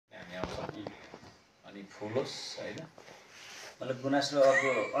ठुलोस् हैन। मतलब गुनासो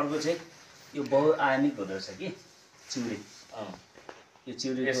अर्को चाहिँ यो बहुआयामिक हुँदो रहेछ कि चिउरी। यो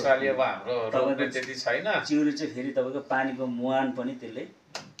चिउरी यसपालि अब हाम्रो रोप्ने त्यति छैन। चिउरी चाहिँ फेरि तपाईँको पानीको मुहान पनि त्यसले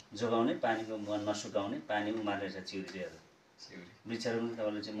जोगाउने, पानीको मुहान नसुकाउने, पानी उमार्ने रहेछ चिउरी चाहिँ। वृक्षहरू पनि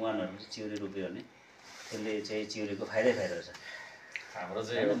तपाईँले चाहिँ मुहानहरू चाहिँ चिउरी रोप्यो भने त्यसले चाहिँ चिउरीको फाइदै फाइदा रहेछ। हाम्रो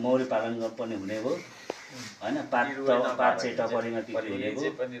चाहिँ मौरी पालन पनि हुने भयो हैन, पात चाहिँ टपरीमा हुने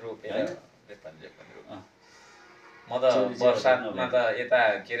भयो पनि रोपेर म त बर्सातमा त यता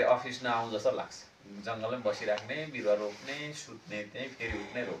के अरे अफिस नआउँ जस्तो लाग्छ। जङ्गलमै बसिराख्ने, बिरुवा रोप्ने, सुत्ने, त्यही फेरि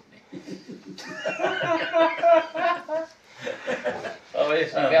उठ्ने रोप्ने। अब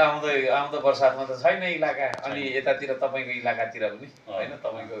आउँदो बर्सातमा त छैन इलाका। अनि यतातिर तपाईँको इलाकातिर पनि होइन,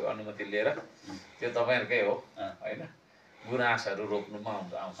 तपाईँको अनुमति लिएर त्यो तपाईँहरूकै हो होइन, गुनासहरू रोप्नुमा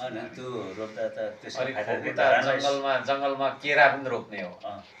आउँछ। त्यो रोप्दा त जङ्गलमा केरा पनि रोप्ने हो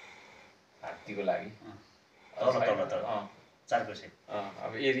हात्तीको लागि।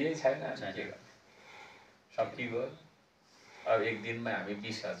 अब एरियै छैन, सकिगयो। अब एक दिनमा हामी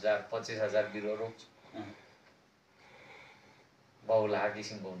 20,000 25,000 बिरुवा रोप्छौँ। बहुलाह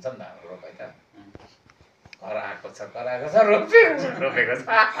किसिमको हुन्छ नि त हाम्रो रोपाइ त। कराएको छ रोपेको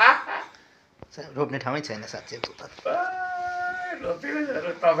छ। रोप्ने ठाउँै छैन साँच्चै। रोपेको छ,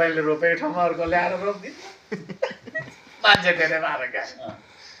 तपाईँले रोपेको ठाउँमा अर्को ल्याएर रोपिदिनु। मान्छे धेरै मार क्या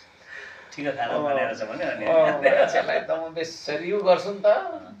मान्छेलाई त म बेसरी गर्छु नि त।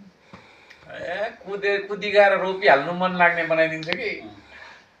 कुदी गएर रोपिहाल्नु मन लाग्ने बनाइदिन्छ कि।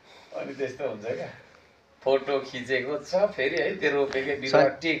 अनि त्यस्तो हुन्छ क्या। फोटो खिचेको छ फेरि है, त्यो रोपेको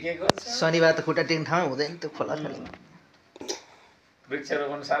बिरुवा टेकेको छ। शनिबार त खुट्टा टेक्ने ठाउँ हुँदैन त्यो खोला खाली।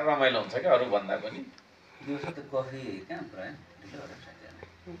 वृक्षारोपण साह्रो रमाइलो हुन्छ क्या अरू भन्दा पनि।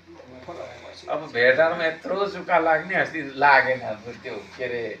 अब भेटारमा यत्रो जुका लाग्ने अस्ति लागेन त्यो के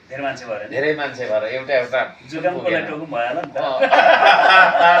अरे धेरै मान्छे भएर एउटा जुका पनि टोक्नु भयो होला नि त।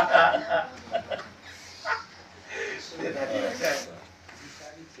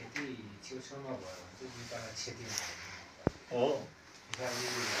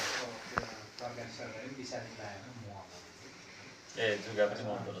 जुगा पनि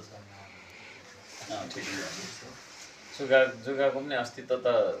महँगो रहेछ। जुगाको पनि अस्तित्व त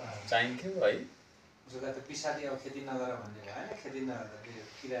चाहिन्थ्यो है। जुगा त पिसादी अब खेती नगर भन्ने भयो होइन, खेती नगर्दा त्यो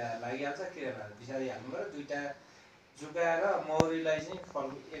किरा लागिहाल्छ, किरा लाग्दा पिसादी हाल्नु पऱ्यो। दुईवटा जुगा र मौरीलाई चाहिँ फल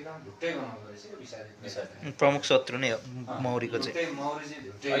एकदम ढुट्टै बनाउँदो रहेछ पिसादी। प्रमुख शत्रु नै हो मौरीको चाहिँ। मौरी चाहिँ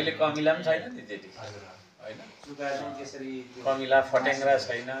ढुट्टै। अहिले कमिला पनि छैन नि त्यति होइन। जुगा चाहिँ त्यसरी कमिला फटेङ्ग्रा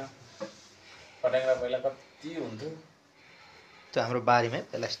छैन। फटेङ्ग्रा पहिला कति हुन्थ्यो त्यो हाम्रो बारीमै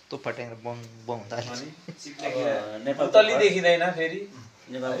पहिला यस्तो फटेङ्ग्रा बङ हुँदा नेपाली देखिँदैन। फेरि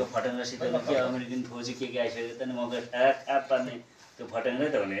नेपालको फटेङ्ग्रा सिधैमा के अमेरिकन फौजी के आइसक्यो त नि मकै ठ्याक पार्ने त्यो फटेङ्ग्रै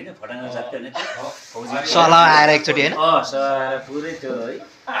त हो नि होइन, फटेङ्ग्रा जात्यो भने फौजी सला आएर एकचोटि होइन। सलाएर पुरै त्यो है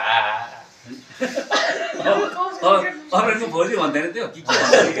अमेरिकन फौजी भन्दैन त्यो के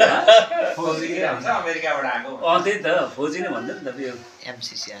फौजी हुन्छ अमेरिकाबाट आएको। त्यही त फौजी नै भन्दैन नि त त्यो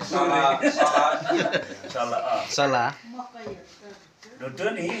एमसिसी सला ढुट्टो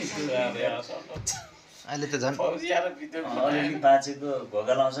नि। अहिले त झन् अलिअलि बाँचेको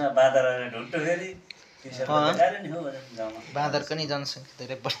घोगा लाउँछ बाँदर ढुट्टो फेरि बाँदरको नि जनसङ्ख्या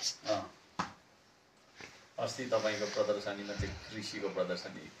धेरै बढ्छ। अस्ति तपाईँको प्रदर्शनीमा चाहिँ कृषिको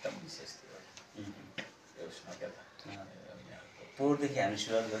प्रदर्शनी एकदम विशेष थियो। पोहोरदेखि हामी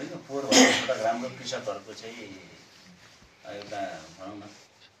सुरुवात गरेको। पोहोर भन्दा राम्रो कृषकहरूको चाहिँ एउटा भनौँ न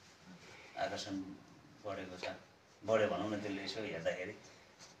आकर्षण बढेको छ, बढ्यो भनौँ न। त्यसले यसो हेर्दाखेरि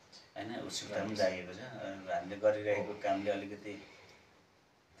होइन उत्सुकता पनि जागेको छ। हामीले गरिरहेको कामले अलिकति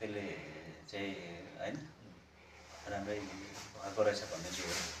त्यसले चाहिँ होइन राम्रै भएको रहेछ भन्ने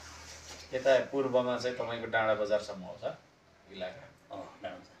चाहिँ हो। यता पूर्वमा चाहिँ तपाईँको डाँडा बजारसम्म आउँछ इलाका।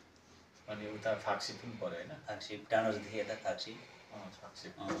 डाँडा बजार अनि उता फाक्सी पनि पऱ्यो होइन। फाक्सी डाँडा बजारदेखि यता फाक्सी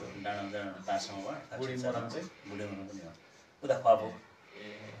डाँडा बजार 5सम्म भयो। बुढी मोरङ चाहिँ बुढी मोरङ पनि हो। उता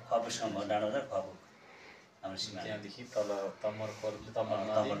खपुसम्म भयो डाँडा बजार खपु हाम्रो सीमा। त्यहाँदेखि तल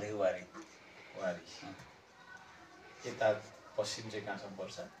तमरदेखि वारी यता पश्चिम चाहिँ कहाँसम्म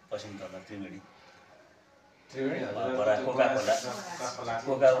पर्छ? पश्चिम तल त्रिवेणी कोका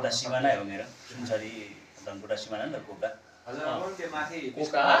कोका उता सिमाना हो मेरो। सुनसरी धनकुटा सिमाना नि त कोका।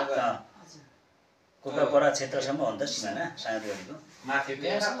 कोका परा क्षेत्रसम्म हो नि त सिमाना साँगुरीको माथि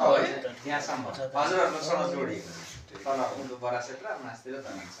त्यहाँसम्म हजुरहरूको सँग जोडिएको तल उल्लु बरा क्षेत्र मास्तिर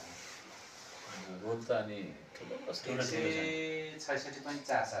धनकुटा। भूगोल त अनि ठुलो 66 पनि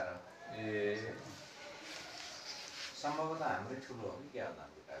 4 सम्भवतः हाम्रै ठुलो हो कि क्या हो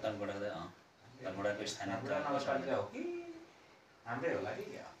धनकुटाको स्थानीय नगरपालिका हो कि हाम्रै होला कि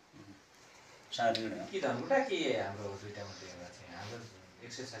क्या? साँगरीगढी कि धनकुटा कि हाम्रो दुईटा मात्रै एउटा चाहिँ हाम्रो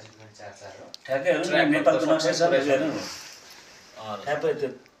 160.44 हो ठ्याक्कै हो नि नेपालको नक्सा छ हेर्नु न ठ्याक्कै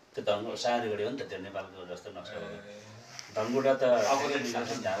त्यो धनकुटा साँगरीगढी हो नि त त्यो नेपालको जस्तो नक्सा हो धनकुटा त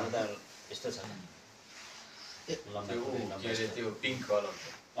हाम्रो त यस्तो छ नि त्यो पिङ्क कलर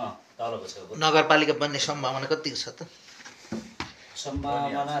तलको छेउको नगरपालिका बन्ने सम्भावना कतिको छ त?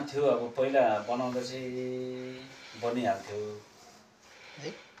 सम्भावना थियो अब पहिला बनाउँदा चाहिँ बनिहाल्थ्यो है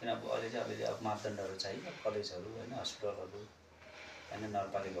किन अब अहिले चाहिँ अब मापदण्डहरू चाहियो कलेजहरू होइन हस्पिटलहरू होइन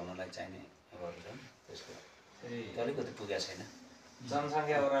नगरपालिका हुनलाई चाहिने उयोहरू छन् त्यसको अलिकति पुगेको छैन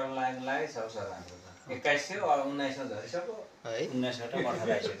जनसङ्ख्या ओह्रालो लागेको छ सर हाम्रो त 21 थियो अब 19मा झरिसक्यो है 19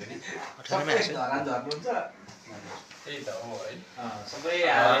 18 आइसक्यो नि 18 मै आइसक्यो। धरान झर्नुहुन्छ त्यही त हो है सबै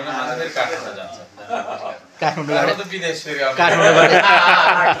काठमाडौँ जान्छ काठमाडौँबाट त विदेश फेरि काठमाडौँबाट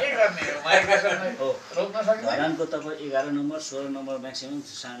के गर्ने हो माइग्रेसनलाई रोक्न सक्दैन धरानको तपाईँ 11 नम्बर 16 नम्बर म्याक्सिमम्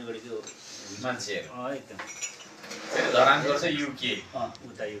साँगरीगढीको मान्छेहरू एकदम फेरि धरान गर्छ युके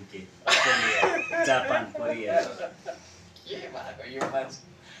उता युके अस्ट्रेलिया जापान कोरिया के भएको यो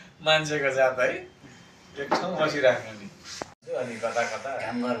मान्छेको जात है एक ठाउँ बसिराख्नु नि अनि कता कता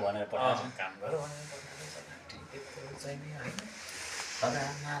काम गर भनेर पठाउँछ काम गर भनेर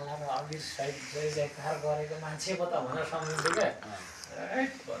नाला र अलिक साइड जय जयकार गरेको मान्छे पो त भनेर सम्झिन्छु क्या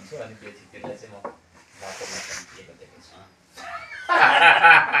भन्छु अनि त्यसलाई चाहिँ म बाटोमा सम्झिएको देखेको छु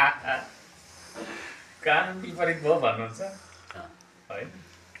कानुन विपरीत भयो भन्नुहुन्छ है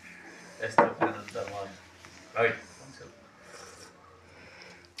यस्तो कानुन त म है भन्छु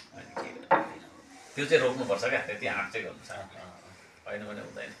त्यो चाहिँ रोक्नुपर्छ क्या त्यति आँट चाहिँ गर्नु छ होइन भने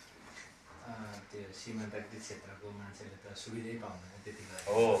हुँदैन त्यो सीमान्तवर्ती क्षेत्रको मान्छेले त सुविधै पाउँदैन त्यति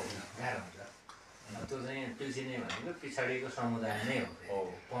हो गाह्रो हुन्छ त्यो चाहिँ पिल्सिने भनेको पछाडिको समुदाय नै हो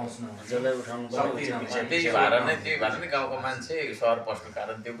पहुँच्नु जसलाई उठाउनु त्यही भएर नै गाउँको मान्छे सहर पस्नु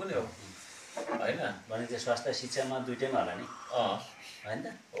कारण त्यो पनि हो होइन भने चाहिँ स्वास्थ्य शिक्षामा दुइटैमा होला नि होइन त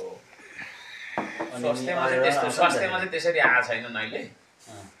हो स्वास्थ्यमा चाहिँ त्यसरी आएको छैन अहिले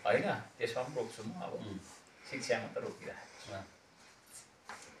होइन त्यसमा पनि रोक्छु म अब शिक्षामा त रोकिरहेको छु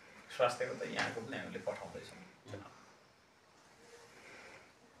स्वास्थ्यको त यहाँको पनि हामीले पठाउँदैछौँ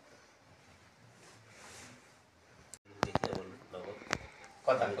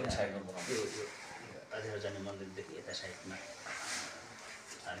कता पनि छैन आधार जाने मन्दिरदेखि यता साइडमा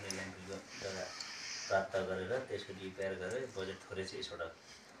हामीले ल्यान्डफिलको जग्गा प्राप्त गरेर त्यसको रिपेयर गरेर बजेट थोरै चाहिँ यसबाट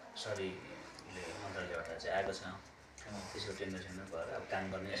सरीले मन्त्रालयबाट चाहिँ आएको छ त्यसको टेन्डर सेन्डर भएर अब काम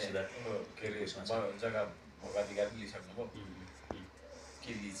गर्ने सुरुवात के अरे जग्गा अधिकार लिइसक्नुभयो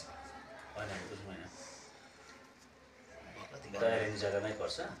के लिइछ होइन बुझ्नु होइन तयारी जग्गामै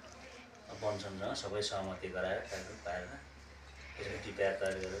पर्छ वनसनसँग सबै सहमति गराएर ट्याक्टर पाएर त्यसको रिपेयर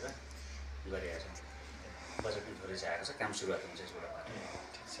तयार गरेर गरिरहेको छ बजेट पनि थोरै चाहिँ आएको छ काम सुरुवात हुन्छ यसबाट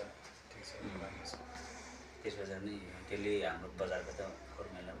ठिक छ त्यसबाट नि त्यसले हाम्रो बजारको त फोहोर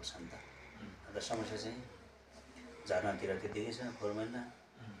मैला उठ्छ नि त अन्त समस्या चाहिँ झर्नातिर त्यतिकै छ फोहोर मैला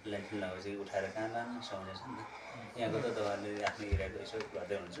ल्यान्डफिल नभएपछि उठाएर कहाँ लाने समस्या छ नि त यहाँको त तपाईँहरूले आफ्नो एरियाको यसो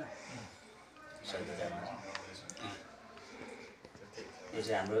गर्दै हुन्छ सहितमा यो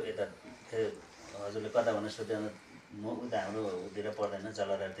चाहिँ हाम्रो यता फेरि हजुरले कता भनेर सोध्यो म उता हाम्रो उतिर पर्दैन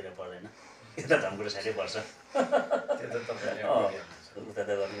जलधारतिर पर्दैन यता धनकुटा साइडै पर्छ उता त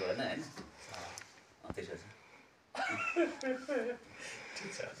गर्नु भएन होइन त्यसो छ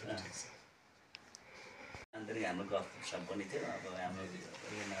आन्तरिक हाम्रो गफ पनि थियो अब हाम्रो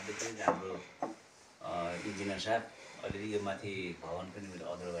यो नाले पनि हाम्रो इन्जिनियर साहब अलिअलि यो माथि भवन पनि मेरो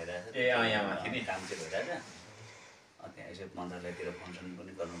अधुरो भइरहेको छ यहाँ माथि नि काम चाहिँ भइरहेछ त्यहाँ यसो मन्त्रालयतिर फङ्सन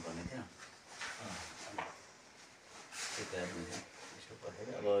पनि गर्नुपर्ने थियो यसो पठाएर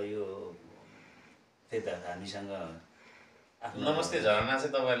अब यो त्यही त हामीसँग नमस्ते झरना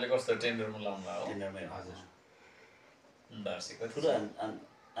चाहिँ तपाईँहरूले कस्तो टेन्डरमा लाउनु भयो टेन्डरमै हजुर वार्षिक ठुलो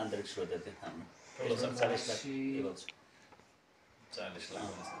आन्तरिक स्रोत थियो हाम्रो 40 लाख 40 लाख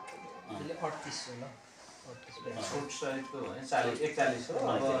 38 होला छुट सहितको भने 41 हो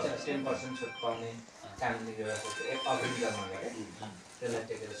अब 10% छुट पाउने कामले गर्दा एक अपिल गर्न गरे त्यसलाई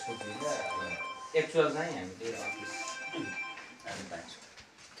टेकेर छुट दिँदा एक्चुअल चाहिँ हामीले 38 पाइन्छ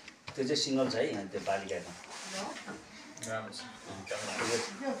त्यो चाहिँ सिङ्गल छ है त्यो पालिकाको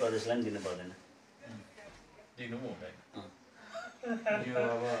प्रदेशलाई पनि दिनु पर्दैन दिनु पनि हुँदैन यो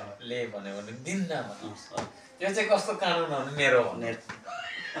अब ले भन्यो भने दिन्न भन्नुहोस् यो चाहिँ कस्तो कानुन हो भने मेरो भन्ने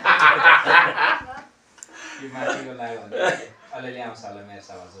यो माथिको लाग्यो भने अलिअलि आउँछ होला मेरो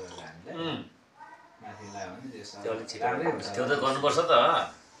सभासदहरूले हामीले माथि लाग्यो भने त्यो अलिक छिटो राम्रै हुन्छ त्यो त गर्नुपर्छ त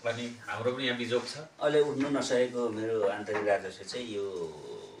अनि हाम्रो पनि यहाँ बिजोग छ अहिले उठ्नु नसकेको मेरो आन्तरिक राजस्व चाहिँ यो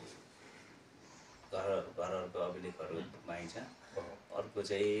घरहरूको अभिलेखहरू पाइन्छ अर्को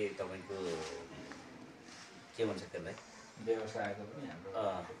चाहिँ तपाईँको के भन्छ त्यसलाई व्यवसायको पनि हाम्रो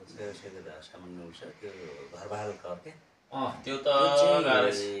व्यवसायको त सामान्य हुन्छ त्यो घरबहाल कर के त्यो त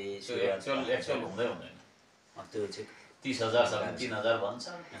एक्चुअल हुँदै हुँदैन त्यो चाहिँ 30,000 छ भने 3,000 भन्छ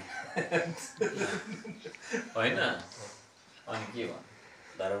होइन अनि के भन्नु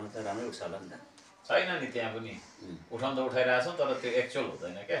धरामा त राम्रै उठ्छ होला नि त छैन नि त्यहाँ पनि उठाउन त उठाइरहेको छौँ तर त्यो एक्चुअल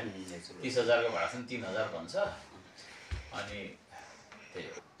हुँदैन क्या 30,000 को भाडा चाहिँ 3,000 भन्छ अनि त्यही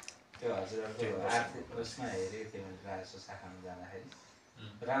हो त्यो हजुरहरूको आर्थिक उसमा हेरेको थिएँ मैले राजस्व शाखामा जाँदाखेरि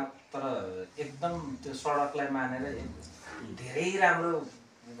तर एकदम त्यो सडकलाई मानेर धेरै राम्रो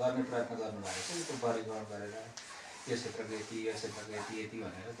गर्ने प्रयत्न गर्नुभएको छ त्यो वर्गीकरण गरेर यो क्षेत्रको यति यो क्षेत्रको यति यति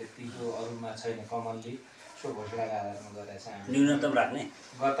भनेर त्यतिको अरूमा छैन कमनली सो घोषणाको आधारमा गरेर चाहिँ हामी न्यूनतम राख्ने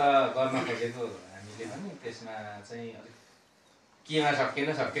गर्न खोजेको हामीले पनि त्यसमा चाहिँ अलिक केमा सकेन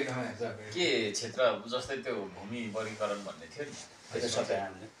के क्षेत्र जस्तै त्यो भूमि वर्गीकरण भन्ने थियो नि त्यो सबै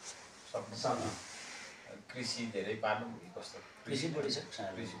हामीले सक्नु कृषि धेरै पार्नु कि कस्तो कृषि बढी छ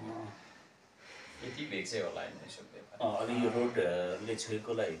कृषि यति भेग चाहिँ होला होइन यसो अलि यो रोडले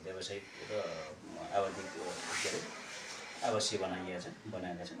छोएकोलाई व्यावसायिक र आवादी के अरे आवासीय बनाइएको छ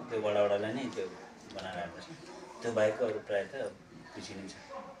बनाएका छन् त्यो वडालाई नै त्यो बनाइरहेको छ त्यो बाहेक अरू प्रायः त कृषि नै छ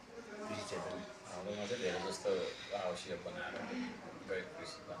कृषि क्षेत्र हाम्रोमा चाहिँ धेरै जस्तो आवासीय बनाएर गैर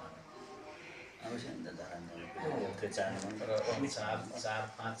कृषि बनाएर आवश्यक नि त धरानमा त्यो 4 तर 4,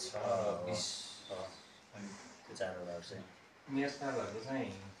 5, 6, 20 अनि त्यो 4 वडाहरू चाहिँ मेयर साहबहरूको चाहिँ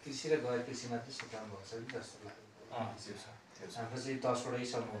कृषि र गैर कृषि मात्रै सिकाउनु भएको छ कि जस्तो लाग्यो हाम्रो चाहिँ 10 वटै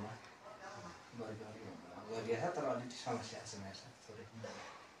समूहमा गरिएको छ तर अलिकति समस्या छ मेयर साहब थोरै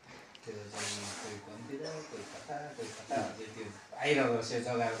त्यो चाहिँ कोही कम्तीतिर कोही कता त्यो आइरहेको रहेछ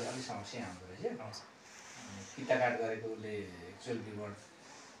जग्गाको चाहिँ अलिक समस्या आउँदो रहेछ किता काट गरेको उसले एक्चुअल रिपोर्ट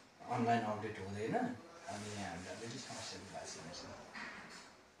अनलाइन अपडेट हुँदैन अनि यहाँ हामीलाई अलिकति समस्या भएको छ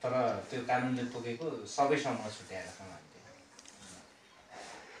तर त्यो कानुनले तोकेको सबै समूह छुट्याएर छौँ हामीले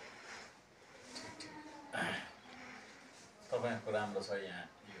तपाईँहरूको राम्रो छ यहाँ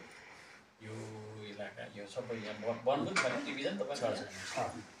यो इलाका यो सबै यहाँ बन्द छ नि डिभिजन तपाईँ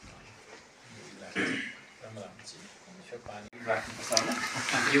राम्रो चाहिँ यसो पानी राख्नुपर्छ होला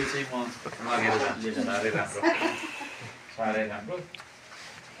यो चाहिँ म लगेर जान्छु साह्रै राम्रो साह्रै राम्रो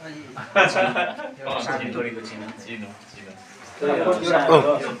चिनो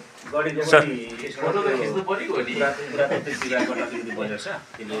फोटो त खिच्नु पऱ्यो नि बजार छ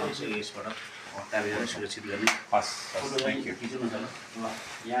त्यसले यसबाट हटाएर सुरक्षित गर्ने हस् थ्याङ्क यू खिच्नु छ ल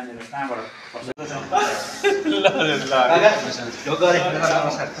यहाँनिर कहाँबाट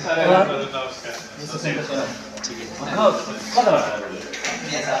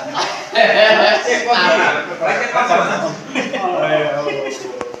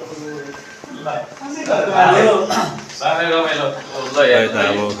साह्रै रमाइलो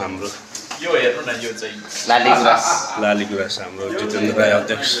अब हाम्रो यो हेर्नु न यो चाहिँ लालीगुराँस हाम्रो जितेन्द्र राई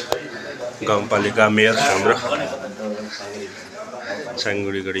अध्यक्ष गाउँपालिका मेयर हाम्रो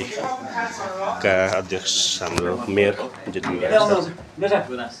साङगुडीगढीका अध्यक्ष हाम्रो मेयर जितेन्द्र राई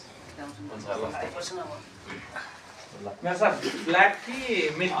ब्ल्याक कि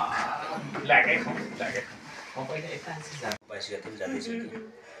मिल्क ब्ल्याकै खाउँ ब्ल्याकै 22 गते जाँदैछ कि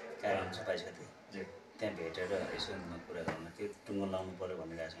कहाँ हुन्छ 22 गते त्यहाँ भेटेर यसो कुरा गर्न त्यो टुङ्गो लाउनु पऱ्यो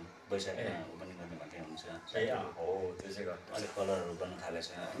भनिरहेको छौँ वैशाखमा पनि गर्ने भन्दै हुन्छ हो त्यो चाहिँ गर्नु अलिक कलरहरू गर्न थालेको छ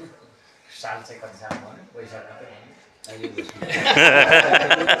होइन साल चाहिँ कति साल भयो पैसा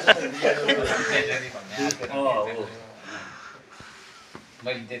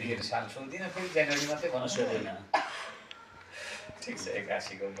मैले त्यतिखेर साल सुन्दिनँ फेरि जनवरी मात्रै भन्न सोधेन ठिक छ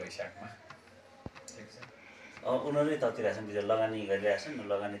 81 को वैशाखमा ठिक छ उनीहरूले ततिरहेको छन् बिचरा लगानी गरिरहेको छन्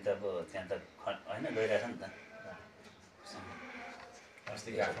लगानी त अब त्यहाँ त होइन गइरहेछ नि त अस्ति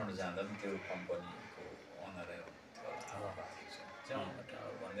काठमाडौँ जाँदा पनि त्यो कम्पनीको ओनरै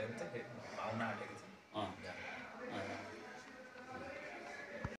भन्दै पनि त आउन आँटेको थियो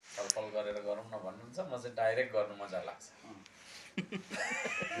छलफल गरेर गरौँ न भन्नुहुन्छ म चाहिँ डाइरेक्ट गर्नु मजा लाग्छ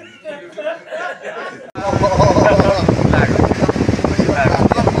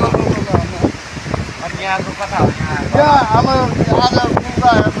यहाँको कथा हो अब आज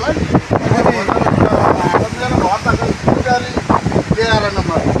बुढाहरूलाई घर त 11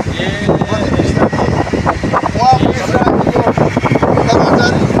 नम्बर